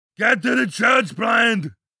Get to the church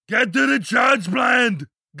blind! Get to the church blind!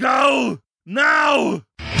 Go! Now!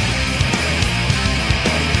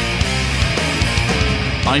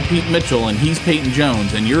 I'm Pete Mitchell, and he's Peyton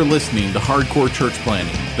Jones, and you're listening to Hardcore Church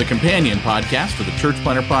Planning, the companion podcast for the Church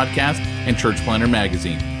Planner Podcast and Church Planner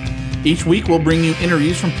Magazine. Each week, we'll bring you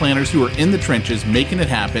interviews from planners who are in the trenches making it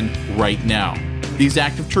happen right now. These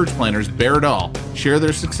active church planners bear it all, share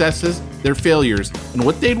their successes, their failures, and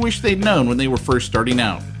what they'd wish they'd known when they were first starting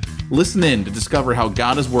out. Listen in to discover how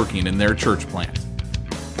God is working in their church plant.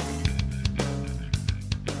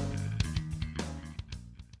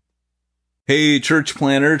 Hey, church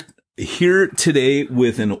planner, here today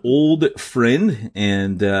with an old friend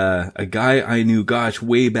and a guy I knew,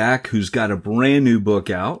 way back, who's got a brand new book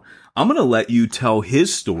out. I'm going to let you tell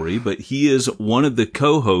his story, but he is one of the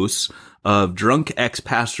co-hosts of Drunk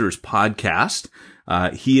Ex-Pastors podcast.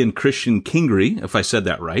 He and Christian Kingery, if I said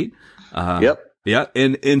that right. Yep. Yeah.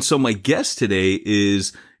 And so my guest today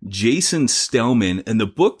is Jason Stellman, and the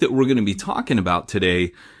book that we're going to be talking about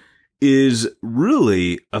today is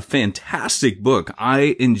really a fantastic book.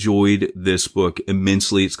 I enjoyed this book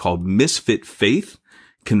immensely. It's called Misfit Faith,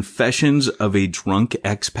 Confessions of a Drunk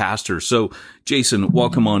Ex-Pastor. So, Jason,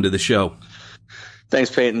 welcome on to the show. Thanks,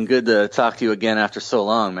 Peyton. Good to talk to you again after so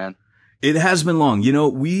long, man. It has been long. You know,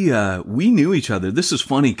 we knew each other. This is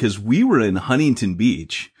funny because we were in Huntington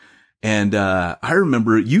Beach, and I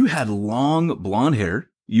remember you had long blonde hair.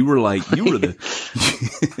 You were the,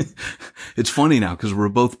 it's funny now because we're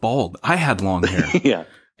both bald. I had long hair. Yeah.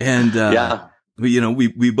 And, you know,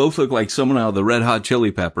 we both look like someone out of the Red Hot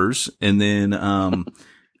Chili Peppers. And then,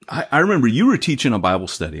 I remember you were teaching a Bible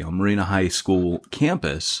study on Marina High School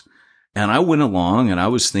campus. And I went along and I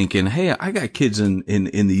was thinking, hey, I got kids in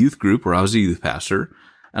the youth group where I was a youth pastor.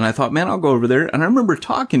 And I thought, man, I'll go over there. And I remember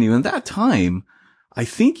talking to you, and that time, I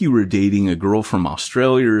think you were dating a girl from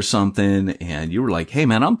Australia or something, and you were like, hey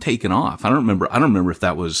man, I'm taking off. I don't remember if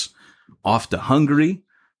that was off to Hungary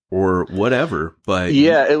or whatever, but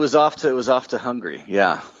yeah, it was off to Hungary.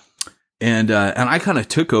 Yeah. And I kind of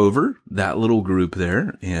took over that little group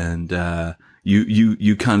there, and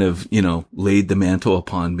you kind of, you know, laid the mantle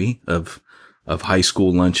upon me of high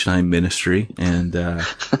school lunchtime ministry, and you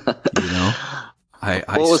know, I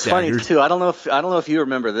well, it was staggered. funny too. I don't know if you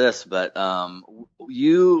remember this, but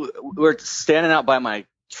you were standing out by my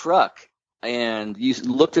truck, and you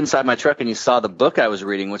looked inside my truck and you saw the book I was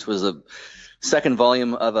reading, which was a second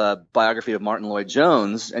volume of a biography of Martin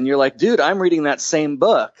Lloyd-Jones, and you're like, dude, I'm reading that same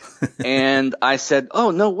book. And I said,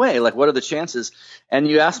 oh, no way. Like, what are the chances? And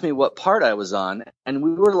you asked me what part I was on, and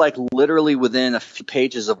we were like literally within a few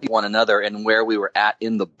pages of one another and where we were at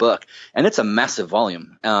in the book. And it's a massive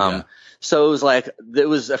volume. Yeah. So it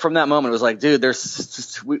was from that moment, it was like, dude,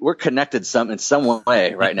 we're connected in some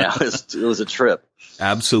way right now. It was a trip.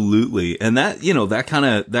 Absolutely. And that, you know, that kind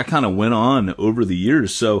of went on over the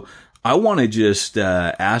years. So I want to just,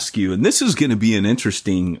 ask you, and this is going to be an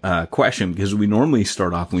interesting, question, because we normally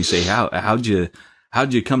start off and we say, how'd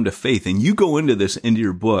you come to faith? And you go into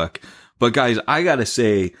your book, but guys, I got to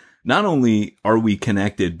say, not only are we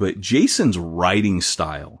connected, but Jason's writing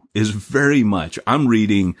style is very much, I'm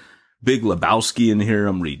reading Big Lebowski in here.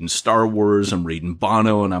 I'm reading Star Wars. I'm reading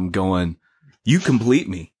Bono, and I'm going, you complete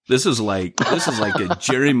me. This is like a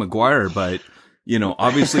Jerry Maguire, but you know,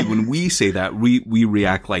 obviously when we say that, we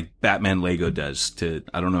react like Batman Lego does to,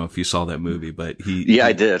 I don't know if you saw that movie, but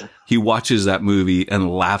I did. He watches that movie and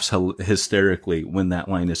laughs hysterically when that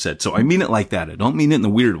line is said. So I mean it like that. I don't mean it in the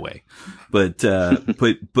weird way, but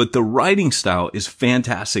the writing style is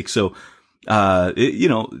fantastic. So, you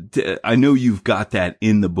know, I know you've got that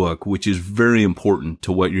in the book, which is very important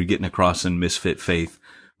to what you're getting across in Misfit Faith.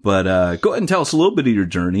 But, go ahead and tell us a little bit of your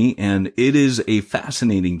journey. And it is a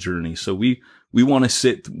fascinating journey. So we want to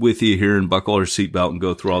sit with you here and buckle our seatbelt and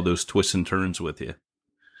go through all those twists and turns with you.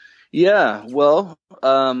 Yeah. Well,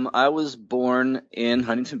 I was born in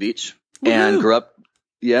Huntington Beach and grew up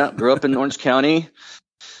in Orange County.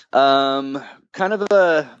 Kind of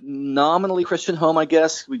a nominally Christian home, I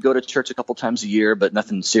guess. We'd go to church a couple times a year, but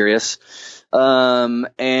nothing serious.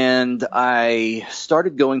 And I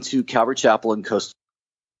started going to Calvary Chapel in Costa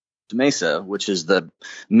Mesa, which is the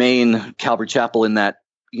main Calvary Chapel in that,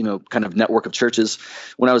 you know, kind of network of churches,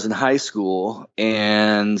 when I was in high school.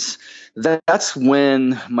 And that's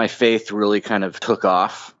when my faith really kind of took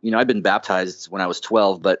off. You know, I'd been baptized when I was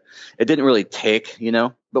 12, but it didn't really take, you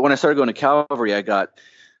know. But when I started going to Calvary, I got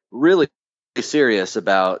really serious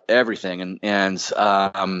about everything, and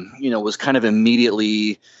you know, was kind of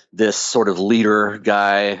immediately this sort of leader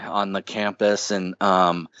guy on the campus, and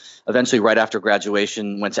eventually right after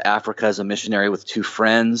graduation went to Africa as a missionary with two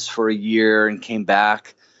friends for a year and came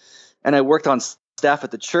back. And I worked on staff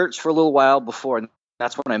at the church for a little while before, and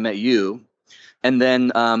that's when I met you. And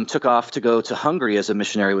then took off to go to Hungary as a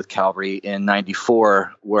missionary with Calvary in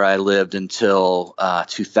 '94, where I lived until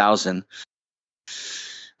 2000.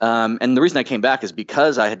 And the reason I came back is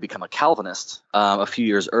because I had become a Calvinist a few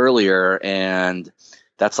years earlier, and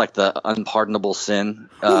that's like the unpardonable sin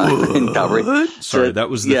in Calvary. Sorry, that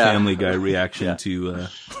was the Family Guy reaction to.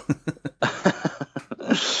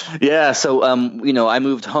 Yeah, so I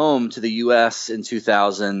moved home to the U.S. in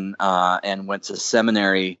 2000 and went to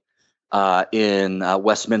seminary in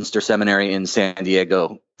Westminster Seminary in San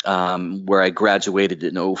Diego, where I graduated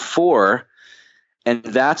in '04. And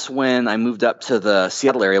that's when I moved up to the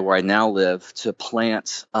Seattle area where I now live to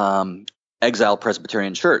plant Exile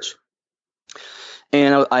Presbyterian Church.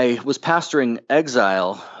 And I was pastoring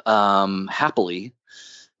Exile happily,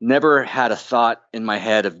 never had a thought in my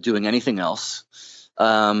head of doing anything else.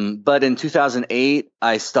 But in 2008,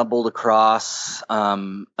 I stumbled across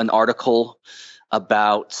an article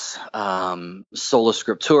about sola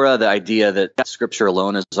scriptura, the idea that Scripture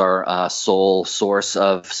alone is our sole source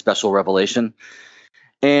of special revelation.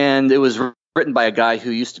 And it was written by a guy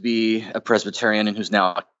who used to be a Presbyterian and who's now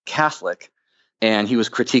a Catholic. And he was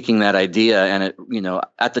critiquing that idea. And it,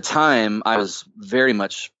 at the time, I was very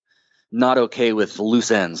much not okay with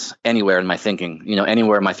loose ends anywhere in my thinking,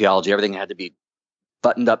 anywhere in my theology. Everything had to be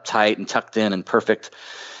buttoned up tight and tucked in and perfect.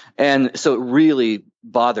 And so it really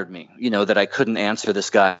bothered me, that I couldn't answer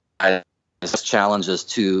this guy's challenges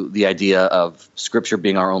to the idea of Scripture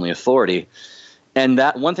being our only authority. And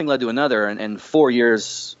that one thing led to another, and 4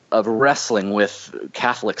 years of wrestling with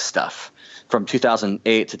Catholic stuff from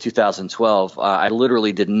 2008 to 2012. I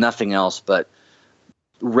literally did nothing else but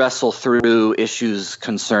wrestle through issues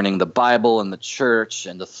concerning the Bible and the church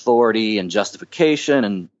and authority and justification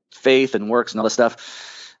and faith and works and all this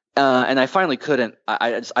stuff. And I finally couldn't.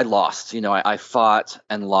 I lost. I fought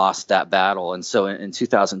and lost that battle. And so in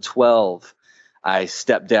 2012, I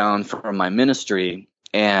stepped down from my ministry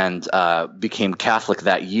and became Catholic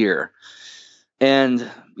that year. And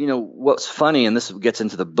what's funny, and this gets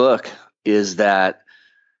into the book, is that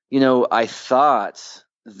I thought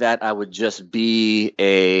that I would just be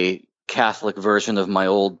a Catholic version of my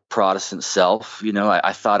old Protestant self.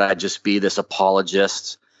 I thought I'd just be this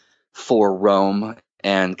apologist for Rome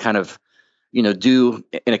and kind of, do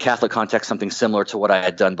in a Catholic context something similar to what I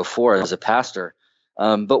had done before as a pastor.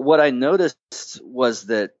 But what I noticed was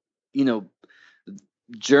that,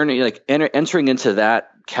 entering into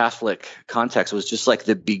that Catholic context was just like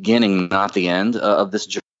the beginning, not the end of this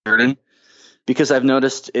journey. Because I've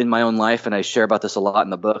noticed in my own life, and I share about this a lot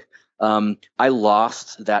in the book, I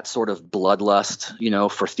lost that sort of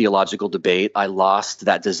bloodlust, for theological debate. I lost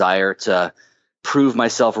that desire to prove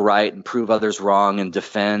myself right and prove others wrong and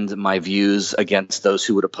defend my views against those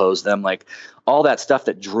who would oppose them. Like all that stuff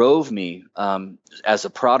that drove me as a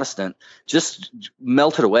Protestant just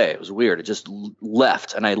melted away. It was weird. It just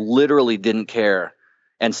left. And I literally didn't care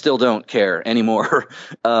and still don't care anymore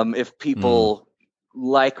if people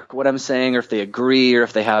like what I'm saying, or if they agree, or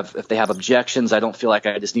if they have objections. I don't feel like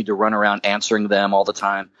I just need to run around answering them all the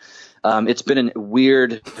time. It's been a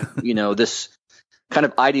weird, this kind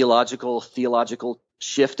of ideological, theological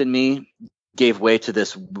shift in me gave way to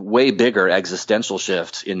this way bigger existential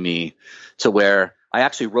shift in me, to where I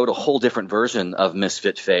actually wrote a whole different version of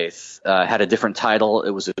Misfit Faith, had a different title.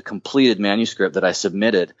 It was a completed manuscript that I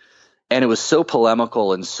submitted. And it was so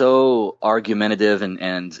polemical and so argumentative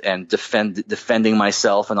and defending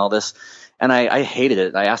myself and all this. And I hated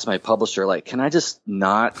it. I asked my publisher, like, can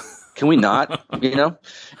we not,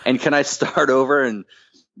 and can I start over? And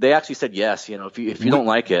they actually said, yes, if you don't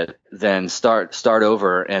like it, then start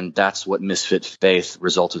over. And that's what Misfit Faith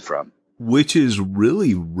resulted from. Which is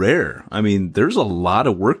really rare. I mean, there's a lot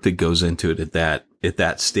of work that goes into it at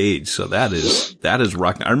that stage. So that is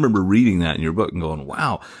rocking. I remember reading that in your book and going,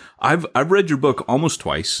 wow. I've read your book almost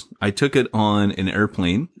twice. I took it on an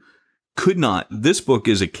airplane. This book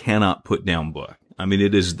is a cannot put down book. I mean,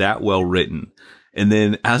 it is that well written. And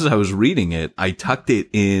then as I was reading it, I tucked it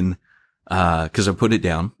in, cause I put it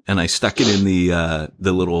down and I stuck it in the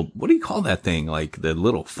little, what do you call that thing? Like the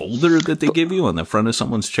little folder that they give you on the front of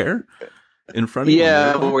someone's chair in front of you.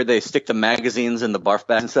 Yeah. Where they stick the magazines in the barf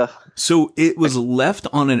bag and stuff. So it was left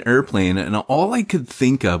on an airplane, and all I could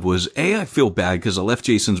think of was A, I feel bad because I left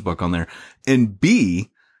Jason's book on there. And B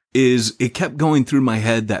is it kept going through my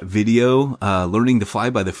head, that video, Learning to Fly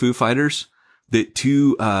by the Foo Fighters, that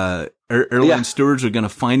two, airline stewards are going to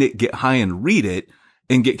find it, get high and read it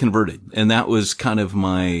and get converted. And that was kind of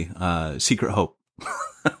my, secret hope.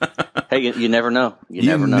 Hey, you never know. You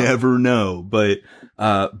never know. But,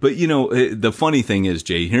 But the funny thing is,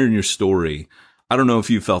 Jay, hearing your story, I don't know if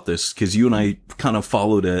you felt this because you and I kind of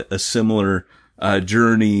followed a similar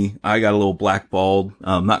journey. I got a little blackballed,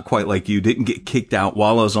 not quite like you, didn't get kicked out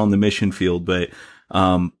while I was on the mission field, but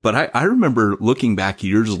I remember looking back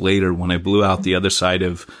years later when I blew out the other side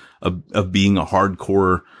of being a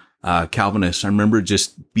hardcore Calvinist. I remember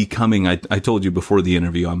just becoming, I told you before the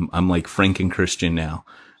interview, I'm like Franken Christian now,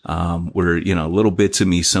 where, little bits of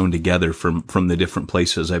me sewn together from the different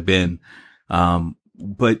places I've been.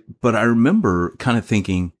 But I remember kind of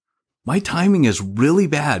thinking my timing is really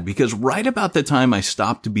bad because right about the time I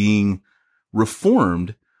stopped being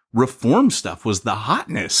reformed stuff was the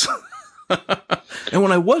hotness. And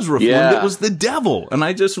when I was reformed, it was the devil. And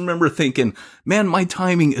I just remember thinking, man, my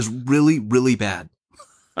timing is really, really bad.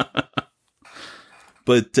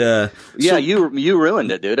 But you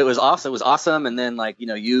ruined it, dude. It was awesome. It was awesome. And then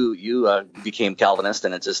you became Calvinist,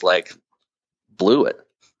 and it just blew it.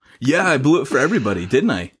 Yeah, I blew it for everybody, didn't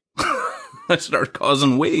I? I started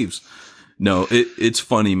causing waves. No, it's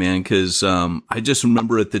funny, man, because I just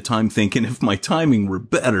remember at the time thinking if my timing were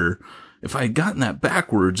better, if I had gotten that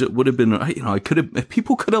backwards, it would have been,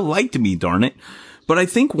 people could have liked me, darn it. But I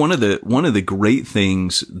think one of the great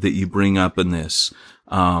things that you bring up in this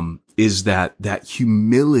is that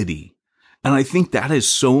humility. And I think that is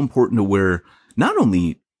so important to where not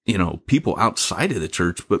only, people outside of the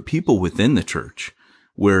church, but people within the church,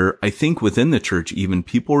 where I think within the church, even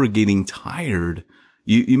people are getting tired.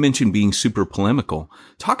 You mentioned being super polemical.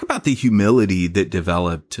 Talk about the humility that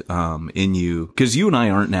developed in you, because you and I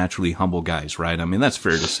aren't naturally humble guys, right? I mean, that's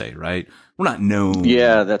fair to say, right? We're not known.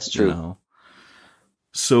 Yeah, that's true.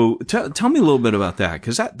 So tell me a little bit about that,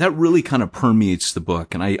 because that really kind of permeates the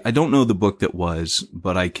book. And I don't know the book that was,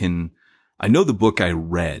 but I know the book I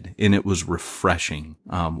read, and it was refreshing.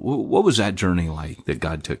 What was that journey like that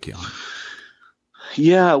God took you on?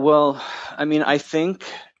 Yeah, well, I mean, I think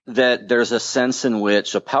that there's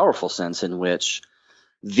a powerful sense in which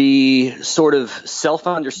the sort of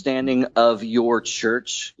self-understanding of your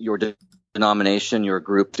church, your denomination, your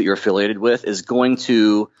group that you're affiliated with is going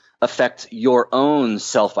to affect your own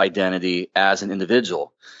self-identity as an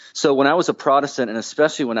individual. So when I was a Protestant, and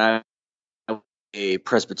especially when I was a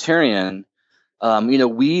Presbyterian,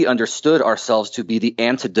 we understood ourselves to be the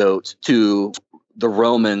antidote to the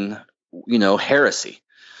Roman heresy.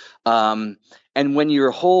 And when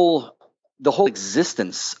the whole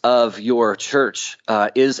existence of your church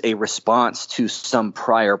is a response to some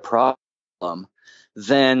prior problem,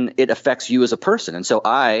 then it affects you as a person. And so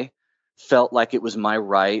I felt like it was my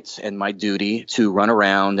right and my duty to run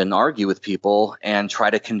around and argue with people and try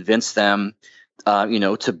to convince them,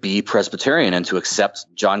 to be Presbyterian and to accept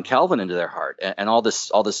John Calvin into their heart and all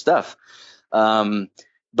this stuff.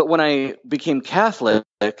 But when I became Catholic,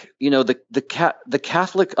 the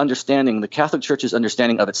Catholic understanding, the Catholic Church's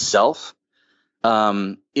understanding of itself,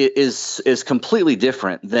 is completely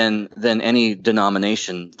different than any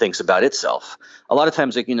denomination thinks about itself. A lot of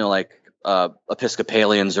times,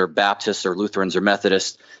 Episcopalians or Baptists or Lutherans or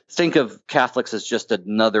Methodists think of Catholics as just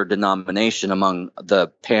another denomination among the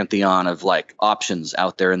pantheon of options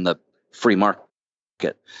out there in the free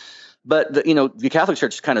market. But the Catholic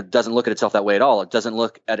Church kind of doesn't look at itself that way at all. It doesn't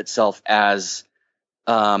look at itself as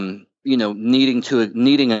needing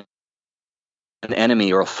an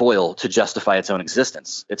enemy or a foil to justify its own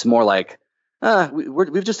existence. It's more like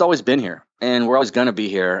we've just always been here, and we're always going to be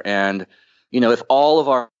here. And if all of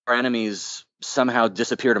our enemies somehow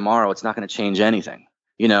disappear tomorrow, it's not going to change anything.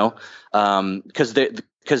 Because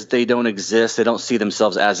they don't exist. They don't see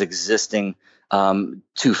themselves as existing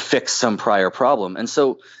to fix some prior problem. And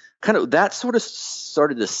so kind of that sort of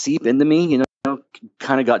started to seep into me,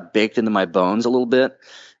 kind of got baked into my bones a little bit.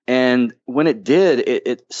 And when it did,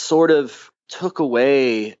 it sort of took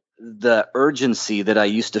away the urgency that I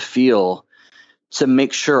used to feel to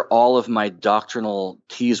make sure all of my doctrinal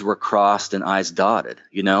T's were crossed and I's dotted,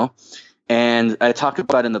 And I talk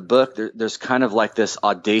about in the book, there's kind of like this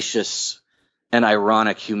audacious and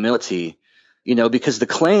ironic humility, because the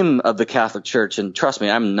claim of the Catholic Church, and trust me,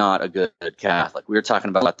 I'm not a good Catholic. We were talking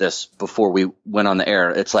about this before we went on the air.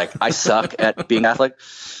 It's like I suck at being Catholic,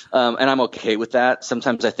 and I'm okay with that.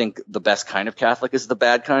 Sometimes I think the best kind of Catholic is the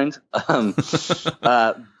bad kind.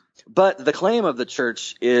 But the claim of the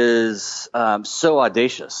church is so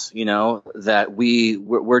audacious, that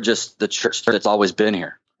we're just the church that's always been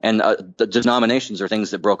here. And the denominations are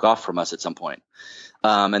things that broke off from us at some point.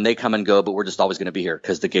 And they come and go, but we're just always going to be here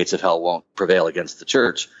because the gates of hell won't prevail against the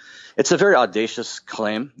church. It's a very audacious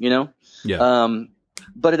claim, Yeah.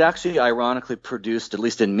 But it actually ironically produced, at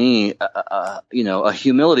least in me, a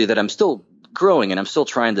humility that I'm still growing and I'm still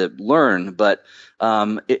trying to learn, but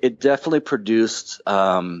it definitely produced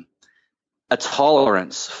a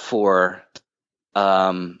tolerance for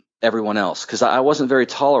everyone else, because I wasn't very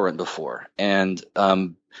tolerant before. And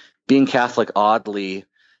being Catholic, oddly,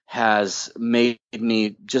 has made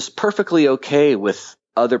me just perfectly okay with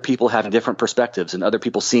other people having different perspectives and other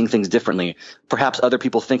people seeing things differently, perhaps other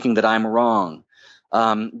people thinking that I'm wrong.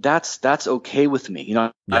 That's okay with me. You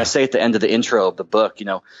know, I say at the end of the intro of the book, you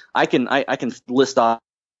know, I can list off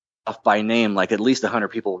by name like at least 100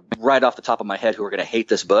 people right off the top of my head who are going to hate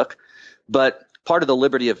this book. But part of the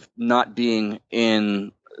liberty of not being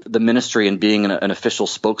in the ministry and being an official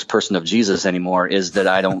spokesperson of Jesus anymore is that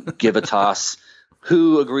I don't give a toss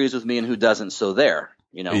who agrees with me and who doesn't. So there,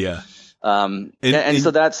 you know. Yeah. And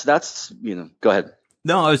so that's, you know, go ahead.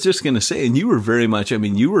 No, I was just going to say, and you were very much, I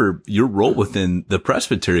mean, your role within the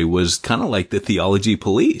presbytery was kind of like the theology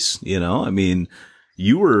police, you know? I mean,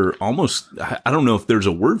 you were almost, I don't know if there's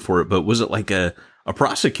a word for it, but was it like a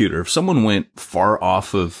prosecutor? If someone went far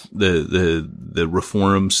off of the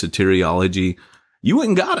reform soteriology, you went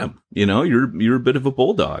and got him, you know? You're a bit of a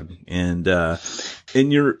bulldog, and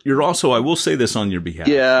you're also, I will say this on your behalf.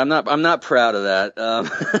 Yeah, I'm not proud of that.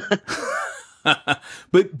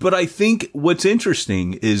 But I think what's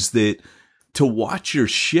interesting is that to watch your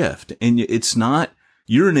shift, and it's not,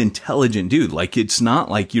 you're an intelligent dude. Like, it's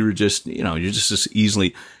not like you're just, you know, you're just as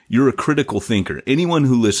easily, you're a critical thinker. Anyone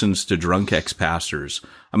who listens to drunk ex-pastors,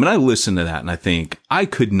 I mean, I listen to that and I think I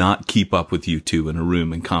could not keep up with you two in a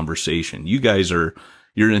room in conversation. You guys you're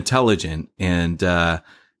intelligent. And now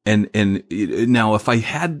if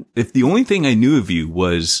the only thing I knew of you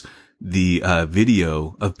was the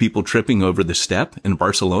video of people tripping over the step in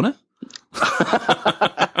Barcelona.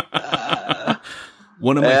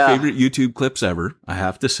 One of my favorite YouTube clips ever, I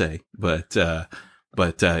have to say, but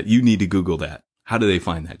you need to Google that. How do they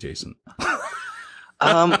find that, Jason?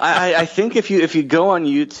 I think if you go on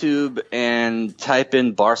YouTube and type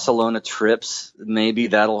in Barcelona trips, maybe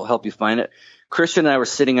that'll help you find it. Christian and I were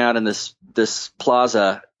sitting out in this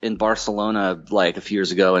plaza in Barcelona like a few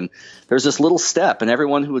years ago, and there's this little step, and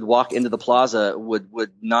everyone who would walk into the plaza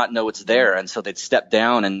would not know it's there, and so they'd step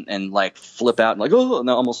down and like flip out and like, oh, and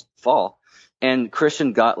they'll almost fall. And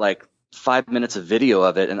Christian got like 5 minutes of video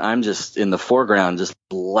of it, and I'm just in the foreground just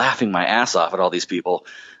laughing my ass off at all these people.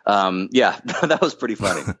 Yeah, that was pretty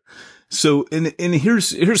funny. So, and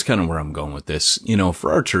here's kind of where I'm going with this. You know,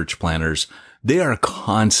 for our church planners, they are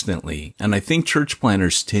constantly, and I think church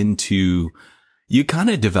planners tend to, you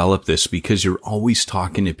kind of develop this because you're always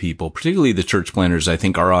talking to people, particularly the church planners I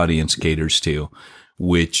think our audience caters to,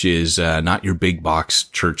 which is not your big box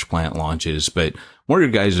church plant launches, but more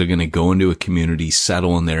your guys are going to go into a community,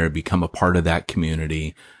 settle in there, become a part of that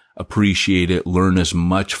community, appreciate it, learn as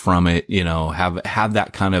much from it, you know, have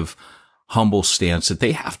that kind of humble stance that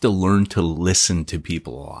they have to learn to listen to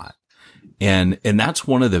people a lot. And that's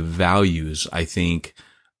one of the values, I think,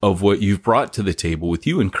 of what you've brought to the table with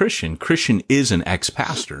you and Christian. Christian is an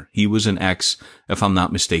ex-pastor. He was an if I'm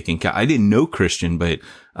not mistaken, I didn't know Christian, but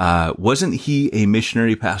wasn't he a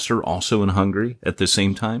missionary pastor also in Hungary at the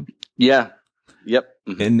same time? Yeah. Yep.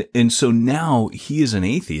 Mm-hmm. And so now he is an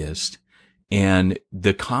atheist, and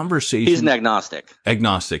the conversation, he's an agnostic.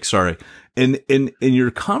 Agnostic, sorry. And your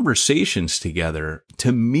conversations together,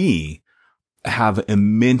 to me, have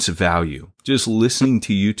immense value. Just listening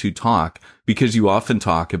to you two talk, because you often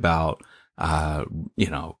talk about, you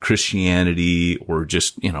know, Christianity or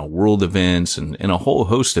just, you know, world events and a whole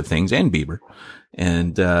host of things, and Bieber.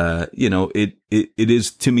 And, you know, it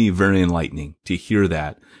is to me very enlightening to hear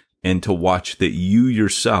that and to watch that you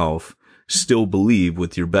yourself still believe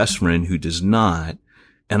with your best friend who does not.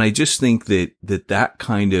 And I just think that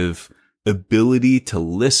kind of ability to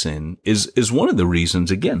listen is one of the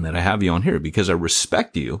reasons, again, that I have you on here, because I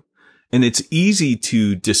respect you. And it's easy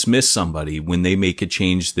to dismiss somebody when they make a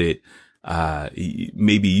change that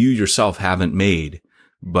maybe you yourself haven't made.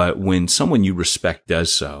 But when someone you respect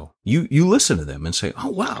does so, you listen to them and say, oh,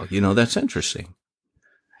 wow, you know, that's interesting.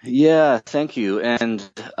 Yeah, thank you. And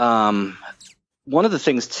one of the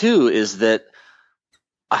things, too, is that,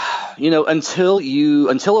 you know, until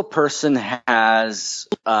a person has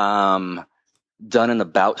done an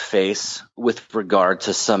about face with regard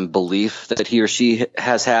to some belief that he or she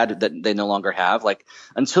has had that they no longer have, like,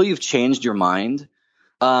 until you've changed your mind,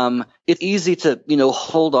 it's easy to, you know,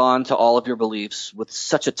 hold on to all of your beliefs with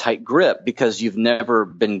such a tight grip because you've never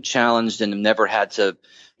been challenged and never had to,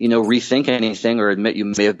 you know, rethink anything or admit you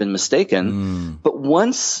may have been mistaken. But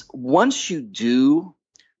once you do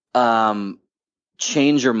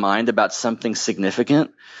change your mind about something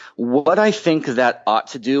significant, what I think that ought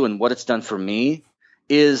to do, and what it's done for me,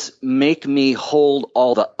 is make me hold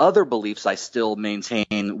all the other beliefs I still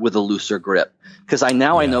maintain with a looser grip. Because I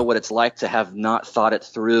know what it's like to have not thought it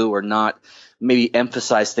through or not maybe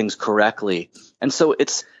emphasize things correctly. And so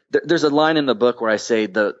there's a line in the book where I say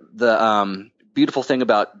the beautiful thing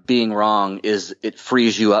about being wrong is it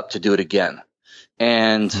frees you up to do it again.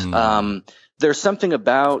 And there's something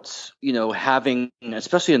about, having,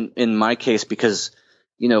 especially in my case, because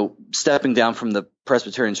stepping down from the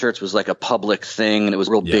Presbyterian Church was like a public thing, and it was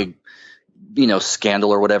a real big,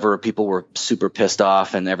 scandal or whatever. People were super pissed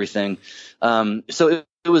off and everything. So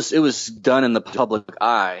it was done in the public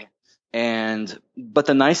eye. But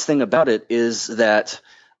the nice thing about it is that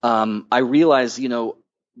I realize,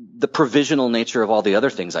 the provisional nature of all the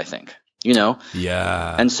other things, I think,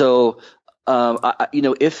 Yeah. And so,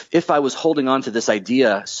 if I was holding on to this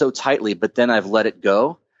idea so tightly, but then I've let it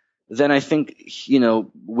go, then I think,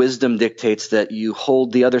 wisdom dictates that you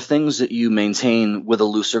hold the other things that you maintain with a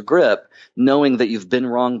looser grip, knowing that you've been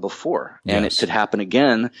wrong before and it could happen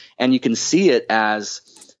again. And you can see it as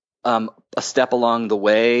a step along the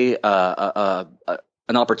way, an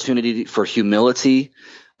opportunity for humility,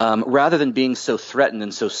 rather than being so threatened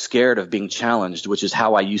and so scared of being challenged, which is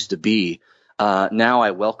how I used to be. Now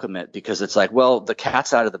I welcome it because it's like, well, the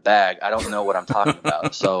cat's out of the bag. I don't know what I'm talking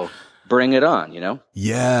about. So bring it on,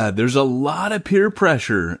 Yeah, there's a lot of peer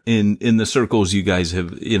pressure in the circles you guys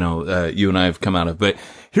have, you and I have come out of. But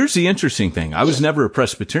here's the interesting thing. I was never a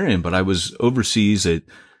Presbyterian, but I was overseas at,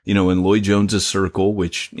 in Lloyd Jones's circle,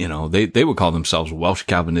 which, they would call themselves Welsh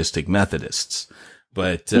Calvinistic Methodists.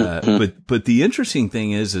 But the interesting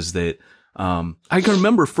thing is that, I can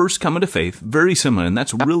remember first coming to faith, very similar, and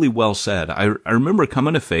that's really well said. I remember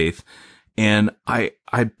coming to faith, and I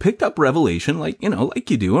picked up Revelation, like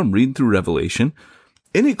you do. I'm reading through Revelation,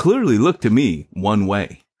 and it clearly looked to me one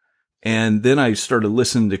way. And then I started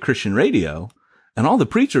listening to Christian radio, and all the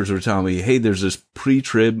preachers were telling me, hey, there's this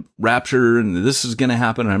pre-trib rapture, and this is going to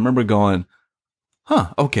happen. And I remember going,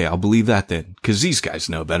 okay, I'll believe that then, because these guys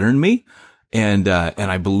know better than me. And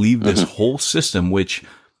I believe this whole system, which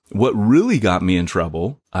what really got me in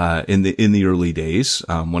trouble, in the early days,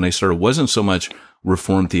 when I started wasn't so much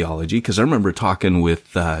Reformed theology, because I remember talking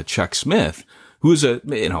with Chuck Smith, who's a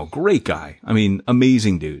great guy. I mean,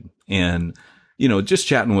 amazing dude, and just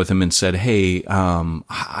chatting with him and said, "Hey, I'm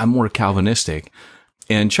more Calvinistic,"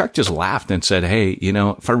 and Chuck just laughed and said, "Hey,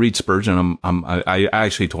 if I read Spurgeon, I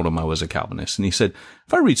actually told him I was a Calvinist, and he said,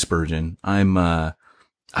 if I read Spurgeon,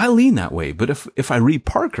 I lean that way, but if I read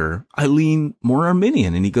Parker, I lean more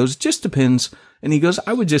Arminian." And he goes, "Just depends." And he goes,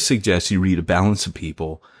 "I would just suggest you read A Balance of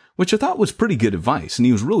People," which I thought was pretty good advice. And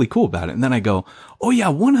he was really cool about it. And then I go, "Oh yeah,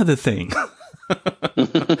 one other thing.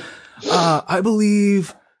 I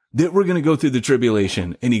believe that we're going to go through the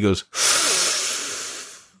tribulation." And he goes,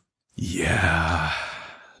 "Yeah,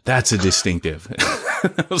 that's a distinctive."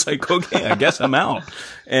 I was like, okay, I guess I'm out.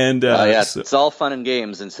 And it's all fun and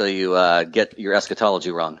games until you get your eschatology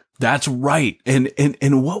wrong. That's right.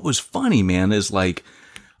 And what was funny, man, is like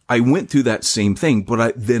I went through that same thing,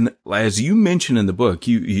 but then as you mentioned in the book,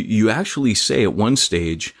 you actually say at one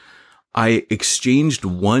stage, I exchanged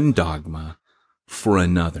one dogma for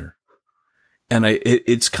another. And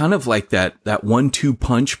it's kind of like that 1-2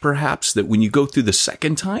 punch, perhaps, that when you go through the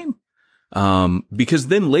second time, because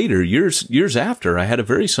then later, years after, I had a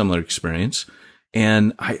very similar experience,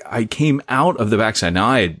 and I came out of the backside. Now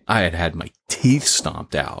I had my teeth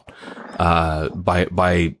stomped out,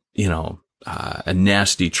 by a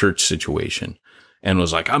nasty church situation, and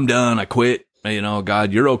was like, I'm done. I quit.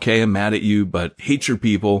 God, you're okay. I'm mad at you, but hate your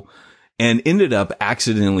people, and ended up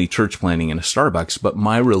accidentally church planting in a Starbucks. But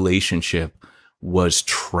my relationship was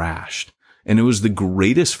trashed. And it was the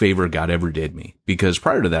greatest favor God ever did me, because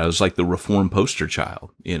prior to that, I was like the Reformed poster child,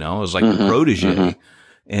 I was like the protege,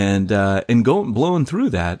 and blowing through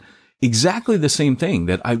that, exactly the same thing,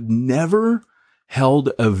 that I've never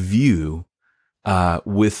held a view,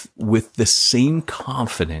 with the same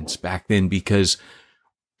confidence back then, because,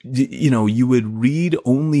 you would read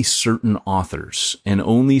only certain authors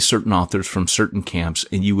from certain camps,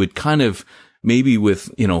 and you would kind of, maybe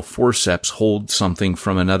with, forceps, hold something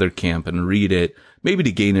from another camp and read it, maybe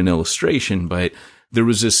to gain an illustration. But there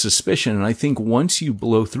was this suspicion. And I think once you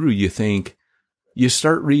blow through, you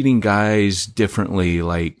start reading guys differently,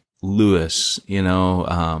 like Lewis,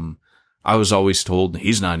 I was always told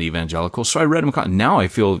he's not evangelical. So I read him. Now I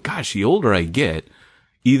feel, gosh, the older I get,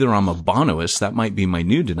 either I'm a Bonoist, that might be my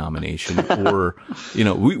new denomination, or,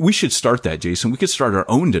 we should start that, Jason. We could start our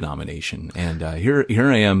own denomination. And, here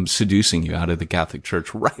I am seducing you out of the Catholic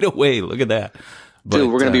Church right away. Look at that. But,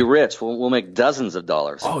 dude, we're going to be rich. We'll make dozens of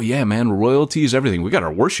dollars. Oh yeah, man. Royalties, everything. We got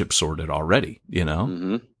our worship sorted already, you know?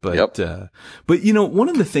 Mm-hmm. But, but you know, one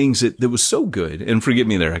of the things that was so good, and forgive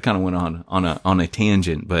me there, I kind of went on a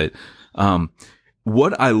tangent, but,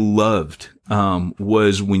 what I loved,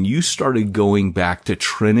 was when you started going back to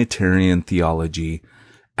Trinitarian theology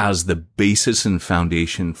as the basis and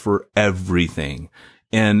foundation for everything.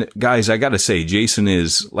 And guys, I got to say, Jason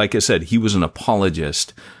is, like I said, he was an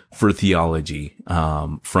apologist for theology,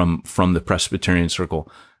 from the Presbyterian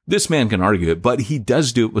circle. This man can argue it, but he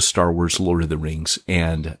does do it with Star Wars, Lord of the Rings,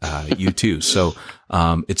 and, you too. So,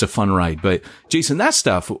 it's a fun ride. But Jason, that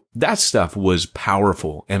stuff was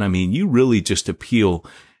powerful. And I mean, you really just appeal,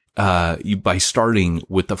 by starting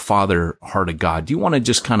with the Father heart of God. Do you want to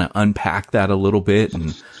just kind of unpack that a little bit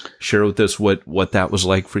and share with us what that was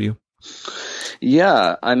like for you?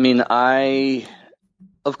 Yeah. I mean, I,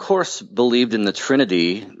 of course, believed in the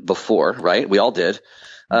Trinity before, right? We all did.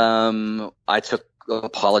 I took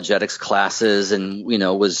apologetics classes and,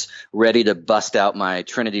 was ready to bust out my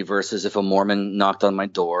Trinity verses if a Mormon knocked on my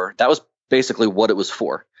door. That was basically what it was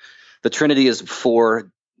for. The Trinity is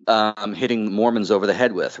for hitting Mormons over the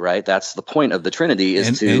head with, right? That's the point of the Trinity,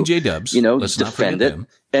 is and J-Dubs, defend it,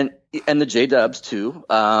 and the J-Dubs too.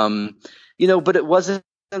 But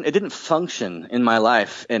it didn't function in my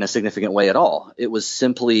life in a significant way at all. It was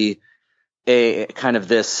simply a kind of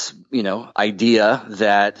this, idea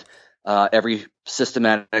that every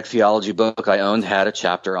systematic theology book I owned had a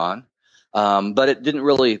chapter on, but it didn't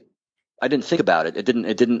really. I didn't think about it. It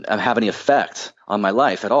didn't have any effect on my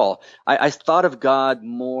life at all. I thought of God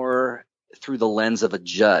more through the lens of a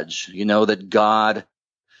judge, that God,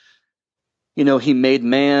 he made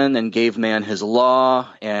man and gave man his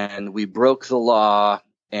law, and we broke the law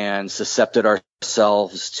and suscepted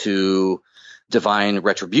ourselves to divine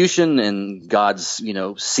retribution and God's,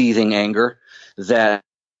 seething anger that,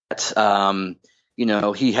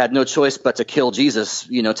 he had no choice but to kill Jesus,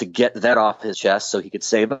 to get that off his chest so he could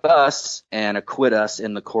save us and acquit us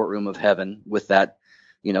in the courtroom of heaven with that,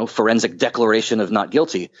 forensic declaration of not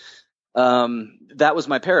guilty. That was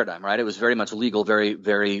my paradigm, right? It was very much legal, very,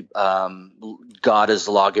 very God as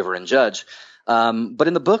lawgiver and judge. But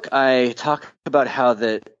in the book, I talk about how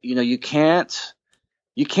that, you can't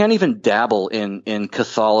even dabble in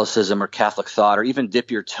Catholicism or Catholic thought, or even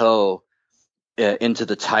dip your toe into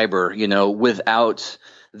the Tiber, without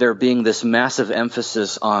there being this massive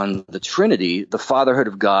emphasis on the Trinity, the fatherhood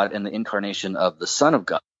of God, and the incarnation of the Son of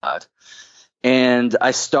God. And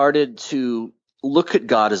I started to look at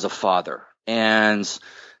God as a father, and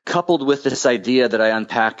coupled with this idea that I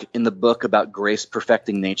unpack in the book about grace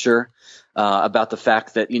perfecting nature, about the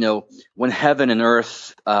fact that, when heaven and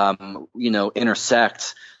earth,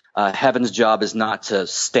 intersect, heaven's job is not to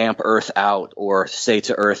stamp earth out or say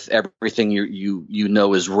to earth everything you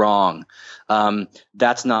know is wrong.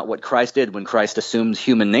 That's not what Christ did. When Christ assumed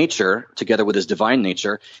human nature together with his divine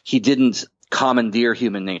nature, he didn't commandeer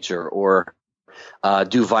human nature or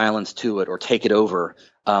do violence to it or take it over,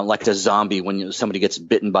 like a zombie. When somebody gets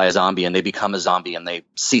bitten by a zombie and they become a zombie and they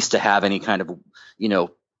cease to have any kind of,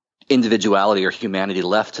 individuality or humanity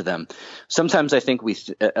left to them. Sometimes I think we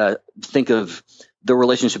think of the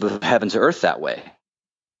relationship of heaven to earth that way.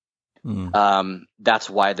 That's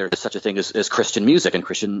why there's such a thing as Christian music and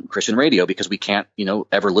Christian radio, because we can't,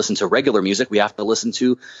 ever listen to regular music. We have to listen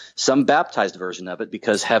to some baptized version of it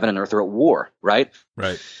because heaven and earth are at war, right?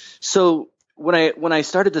 Right. So when I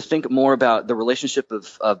started to think more about the relationship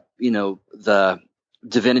of the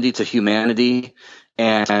divinity to humanity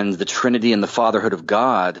and the Trinity and the fatherhood of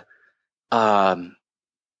God,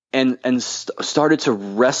 started to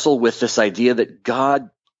wrestle with this idea that God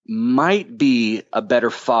might be a better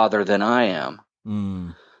father than I am.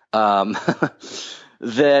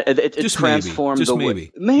 That it transformed the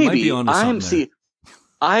way. Maybe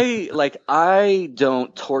I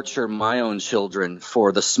don't torture my own children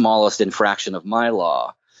for the smallest infraction of my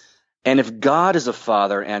law. And if God is a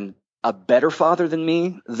father and a better father than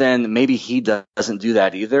me, then maybe he doesn't do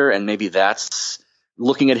that either. And maybe that's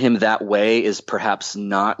looking at him that way is perhaps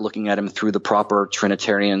not looking at him through the proper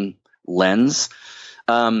Trinitarian lens.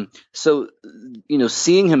 So,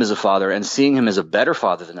 seeing him as a father and seeing him as a better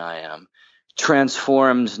father than I am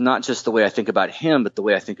transformed not just the way I think about him, but the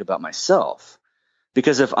way I think about myself.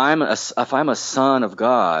 Because if I'm a son of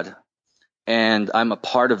God and I'm a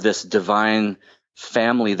part of this divine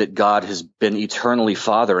family that God has been eternally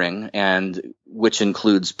fathering, and which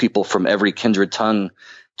includes people from every kindred, tongue,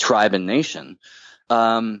 tribe, and nation,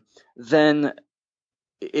 then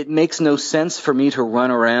it makes no sense for me to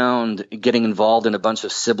run around getting involved in a bunch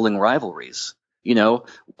of sibling rivalries.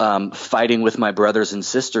 fighting with my brothers and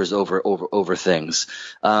sisters over things.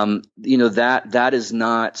 That is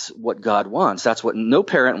not what God wants. That's what no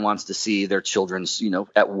parent wants to see their children's,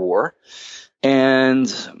 at war.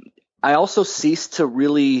 And I also ceased to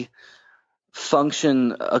really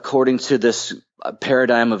function according to this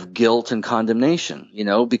paradigm of guilt and condemnation,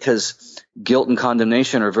 because guilt and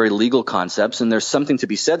condemnation are very legal concepts, and there's something to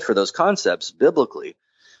be said for those concepts biblically.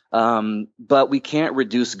 But we can't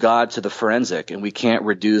reduce God to the forensic, and we can't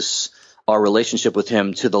reduce our relationship with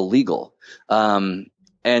him to the legal. And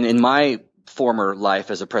in my former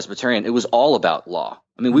life as a Presbyterian, it was all about law.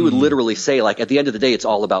 I mean, we would literally say, like, at the end of the day, it's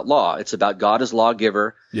all about law. It's about God as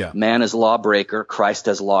lawgiver, man as lawbreaker, Christ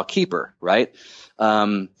as lawkeeper, right?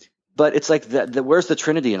 But it's like, where's the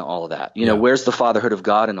Trinity in all of that? Where's the fatherhood of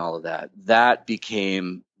God in all of that? That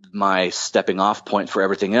became my stepping off point for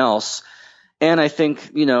everything else. And I think,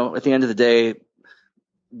 at the end of the day,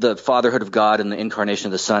 the fatherhood of God and the incarnation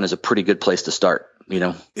of the Son is a pretty good place to start,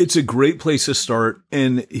 It's a great place to start.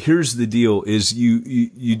 And here's the deal is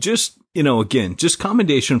you just, again, just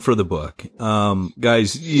commendation for the book.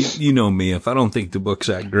 Guys, you know me. If I don't think the book's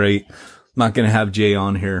that great, I'm not going to have Jay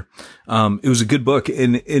on here. It was a good book.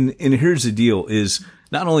 And here's the deal is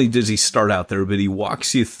not only does he start out there, but he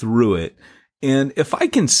walks you through it. And if I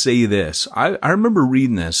can say this, I remember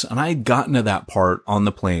reading this and I had gotten to that part on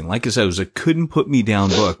the plane. Like I said, it was a couldn't put me down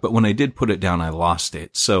book, but when I did put it down, I lost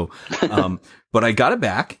it. So, but I got it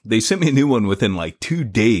back. They sent me a new one within like 2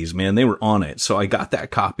 days, man. They were on it. So I got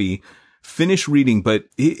that copy, finished reading. But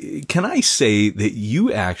can I say that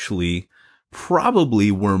you actually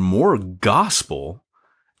probably were more gospel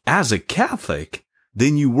as a Catholic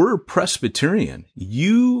than you were Presbyterian?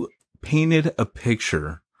 You painted a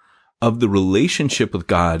picture of the relationship with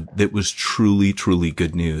God that was truly, truly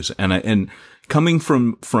good news. And coming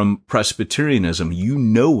from Presbyterianism,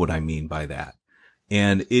 what I mean by that.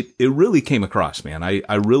 And it really came across, man.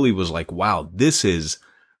 I really was like, wow, this is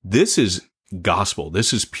gospel.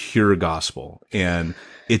 This is pure gospel. And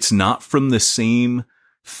it's not from the same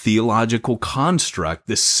theological construct.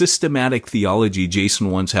 The systematic theology Jason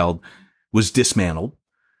once held was dismantled.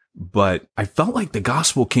 But I felt like the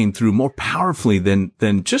gospel came through more powerfully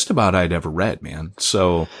than just about I'd ever read, man.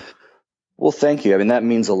 So, well, thank you. I mean, that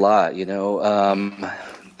means a lot.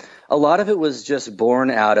 A lot of it was just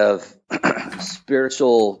born out of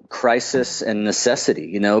spiritual crisis and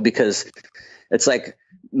necessity. Because it's like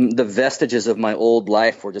the vestiges of my old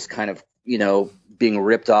life were just kind of being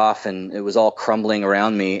ripped off, and it was all crumbling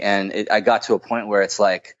around me. And I got to a point where it's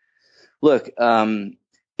like, look.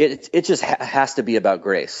 It just has to be about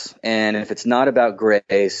grace. And if it's not about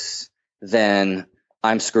grace, then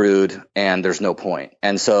I'm screwed and there's no point.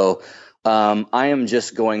 And so I am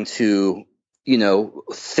just going to,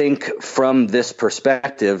 think from this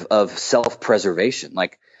perspective of self-preservation.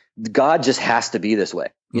 Like, God just has to be this way.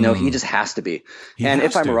 He just has to be. And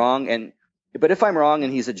if I'm wrong, but if I'm wrong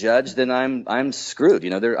and he's a judge, then I'm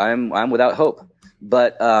screwed. I'm without hope.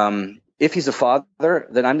 But if he's a father,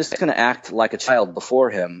 then I'm just going to act like a child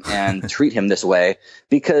before him and treat him this way,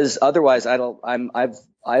 because otherwise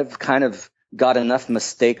I've kind of got enough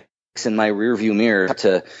mistakes in my rearview mirror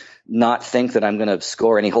to not think that I'm going to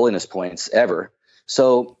score any holiness points ever.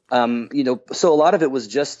 So, so a lot of it was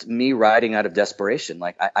just me writing out of desperation.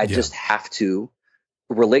 Like I just have to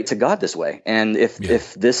relate to God this way. And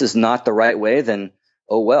if this is not the right way, then,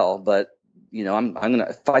 oh, well, but I'm going to,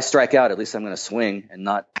 if I strike out, at least I'm going to swing and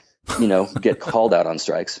not, get called out on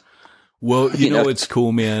strikes. Well, it's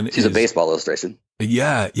cool, man. She's a baseball illustration.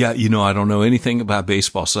 Yeah. I don't know anything about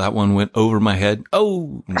baseball, so that one went over my head.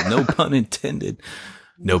 Oh, no pun intended.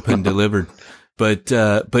 No pun delivered. But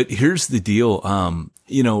here's the deal.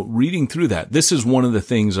 Reading through that, this is one of the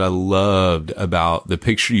things I loved about the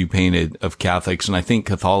picture you painted of Catholics. And I think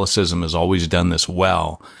Catholicism has always done this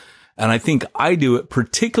well. And I think I do it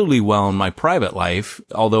particularly well in my private life,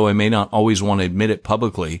 although I may not always want to admit it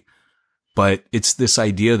publicly. But it's this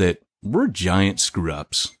idea that we're giant screw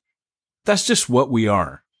ups. That's just what we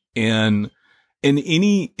are. And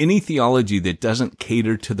any theology that doesn't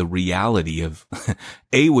cater to the reality of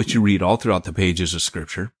what you read all throughout the pages of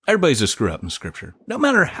Scripture. Everybody's a screw up in Scripture. No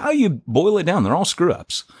matter how you boil it down, they're all screw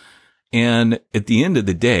ups. And at the end of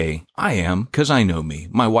the day, I am, because I know me.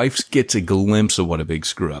 My wife gets a glimpse of what a big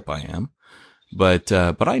screw up I am. But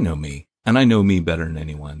I know me, and I know me better than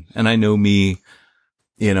anyone. And I know me,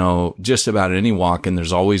 just about any walk. And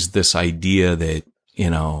there's always this idea that,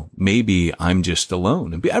 maybe I'm just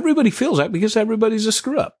alone. And everybody feels that because everybody's a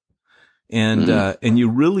screw up. And, and you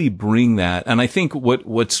really bring that. And I think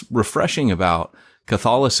what's refreshing about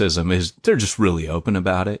Catholicism is they're just really open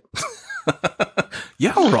about it.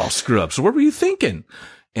 Yeah, we're all screw-ups. What were you thinking?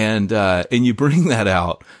 And you bring that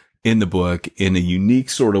out in the book in a unique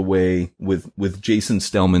sort of way with Jason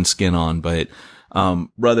Stellman's skin on. But,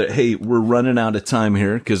 brother, hey, we're running out of time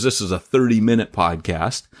here because this is a 30-minute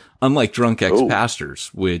podcast, unlike Drunk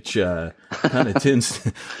Ex-Pastors, which, kind of tends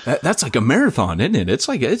to, that's like a marathon, isn't it? It's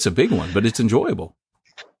a big one, but it's enjoyable.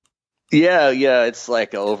 Yeah. It's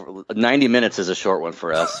like over 90 minutes is a short one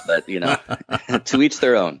for us, but to each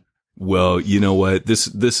their own. Well, you know what? This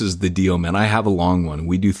is the deal, man. I have a long one.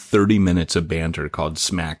 We do 30 minutes of banter called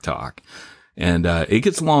Smack Talk. And, it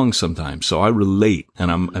gets long sometimes. So I relate.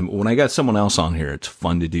 And when I got someone else on here, it's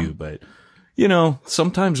fun to do. But,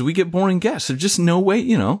 sometimes we get boring guests. There's just no way,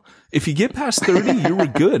 if you get past 30, you were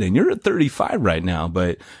good. And you're at 35 right now.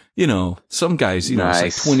 But, some guys, nice.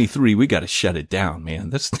 It's like 23. We got to shut it down, man.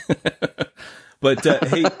 That's, but,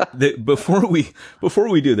 hey, before we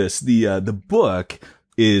do this, the book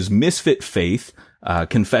is Misfit Faith,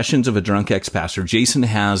 Confessions of a Drunk Ex-Pastor. Jason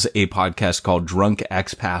has a podcast called Drunk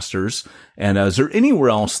Ex-Pastors. And is there anywhere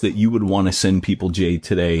else that you would want to send people, Jay,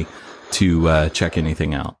 today to check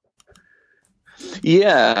anything out?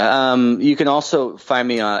 Yeah, you can also find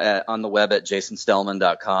me on the web at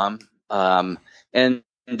jasonstellman.com. And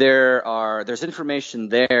there's information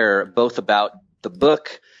there both about the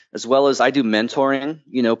book as well as I do mentoring,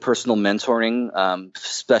 personal mentoring,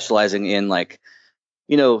 specializing in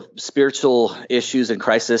spiritual issues and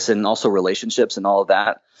crisis and also relationships and all of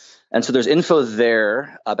that. And so there's info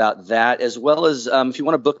there about that, as well as if you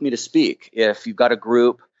want to book me to speak, if you've got a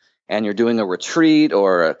group and you're doing a retreat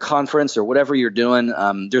or a conference or whatever you're doing,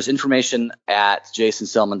 there's information at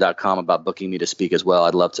jasonstellman.com about booking me to speak as well.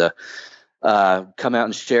 I'd love to come out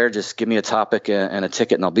and share. Just give me a topic and a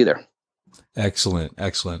ticket and I'll be there.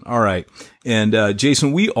 Excellent. All right. And,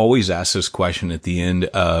 Jason, we always ask this question at the end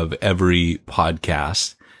of every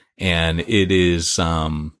podcast, and it is,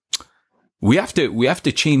 we have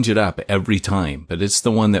to change it up every time, but it's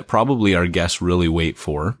the one that probably our guests really wait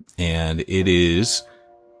for. And it is,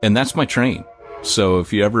 and that's my train. So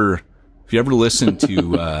if you ever listen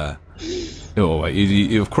to,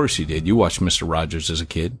 of course you did. You watched Mr. Rogers as a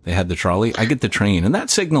kid. They had the trolley. I get the train, and that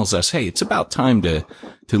signals us, hey, it's about time to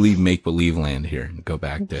leave make-believe land here and go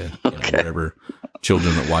back to wherever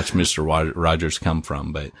children that watch Mr. Rogers come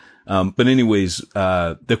from. But anyways,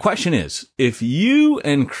 the question is, if you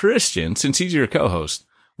and Christian, since he's your co-host,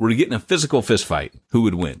 were to get in a physical fist fight, who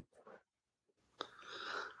would win?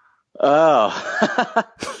 Oh,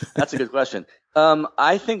 that's a good question.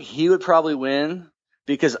 I think he would probably win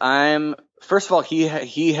because first of all,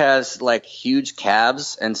 he has like huge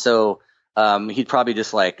calves, and so he'd probably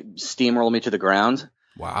just like steamroll me to the ground.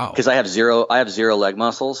 Wow. Because I have zero leg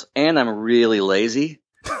muscles, and I'm really lazy.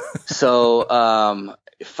 So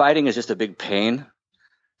fighting is just a big pain.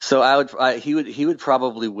 So he would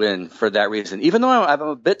probably win for that reason. Even though I'm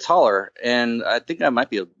a bit taller, and I think I might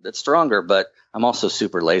be a bit stronger, but I'm also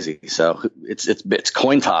super lazy. So it's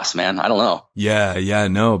coin toss, man. I don't know. Yeah,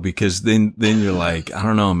 no, because then you're like, I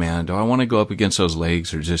don't know, man. Do I want to go up against those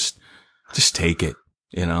legs or just take it?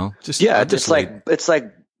 It's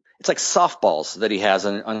like softballs that he has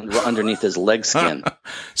underneath his leg skin.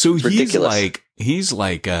 So he's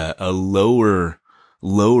like a lower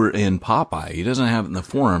end Popeye. He doesn't have it in the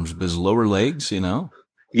forearms, but his lower legs,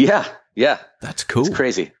 Yeah. That's cool. It's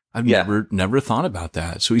crazy. I've never thought about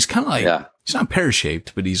that. So he's kind of like, he's not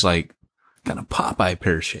pear-shaped, but he's like kind of Popeye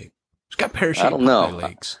pear-shaped. He's got pear-shaped Popeye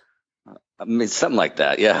legs. I mean, something like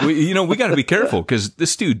that. Yeah. We got to be careful because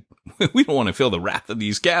this dude, we don't want to feel the wrath of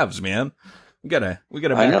these calves, man. We gotta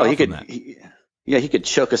back off from that. He could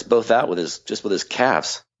choke us both out with his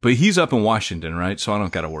calves. But he's up in Washington, right? So I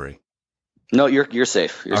don't got to worry. No, you're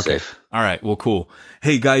safe. You're safe. All right. Well, cool.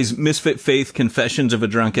 Hey guys, Misfit Faith, Confessions of a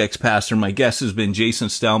Drunk Ex-Pastor. My guest has been Jason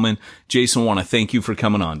Stellman. Jason, I want to thank you for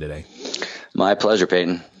coming on today. My pleasure,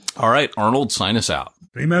 Peyton. All right, Arnold, sign us out.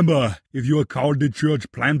 Remember, if you are called to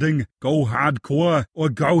church planting, go hardcore or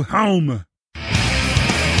go home.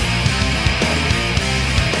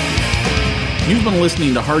 You've been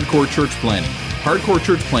listening to Hardcore Church Planting. Hardcore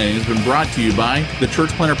Church Planting has been brought to you by the Church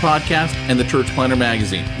Planter Podcast and the Church Planter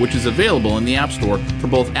Magazine, which is available in the App Store for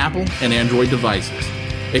both Apple and Android devices.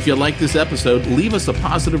 If you like this episode, leave us a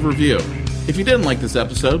positive review. If you didn't like this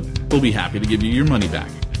episode, we'll be happy to give you your money back.